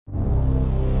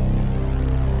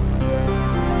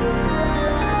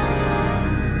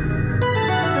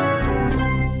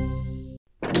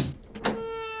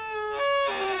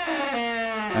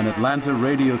Atlanta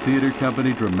Radio Theater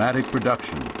Company dramatic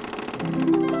production.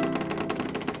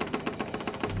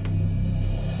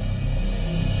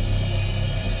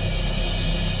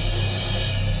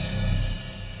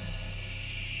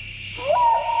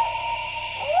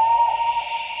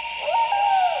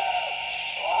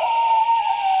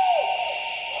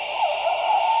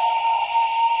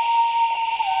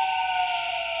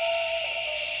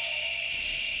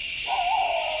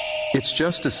 It's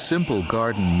just a simple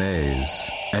garden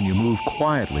maze, and you move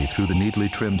quietly through the neatly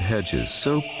trimmed hedges,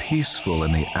 so peaceful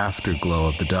in the afterglow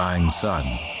of the dying sun.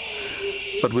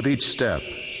 But with each step,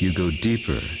 you go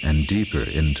deeper and deeper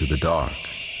into the dark.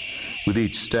 With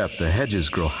each step, the hedges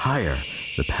grow higher,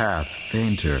 the path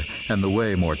fainter, and the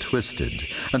way more twisted,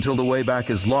 until the way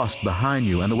back is lost behind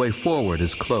you, and the way forward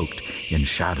is cloaked in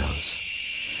shadows.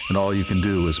 And all you can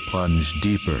do is plunge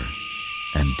deeper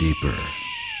and deeper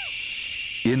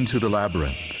into the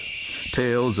labyrinth.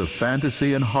 Tales of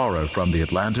fantasy and horror from the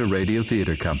Atlanta Radio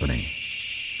Theater Company.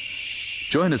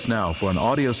 Join us now for an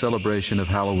audio celebration of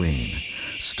Halloween.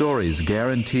 Stories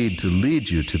guaranteed to lead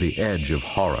you to the edge of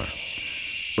horror.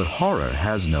 But horror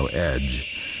has no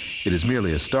edge. It is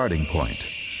merely a starting point.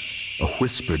 A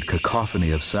whispered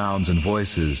cacophony of sounds and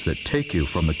voices that take you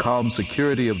from the calm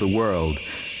security of the world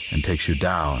and takes you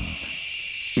down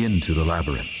into the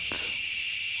labyrinth.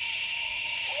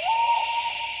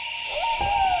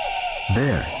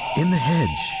 There, in the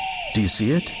hedge. Do you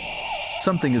see it?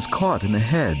 Something is caught in the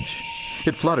hedge.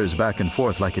 It flutters back and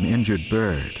forth like an injured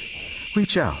bird.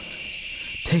 Reach out.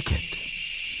 Take it.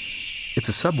 It's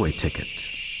a subway ticket.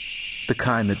 The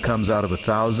kind that comes out of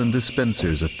 1,000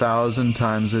 dispensers 1,000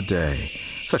 times a day.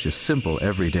 Such a simple,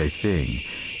 everyday thing.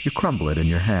 You crumble it in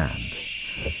your hand.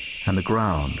 And the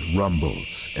ground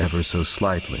rumbles ever so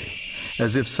slightly,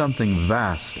 as if something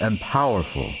vast and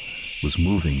powerful was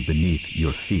moving beneath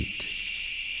your feet.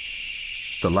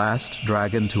 The Last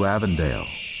Dragon to Avondale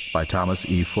by Thomas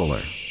E. Fuller.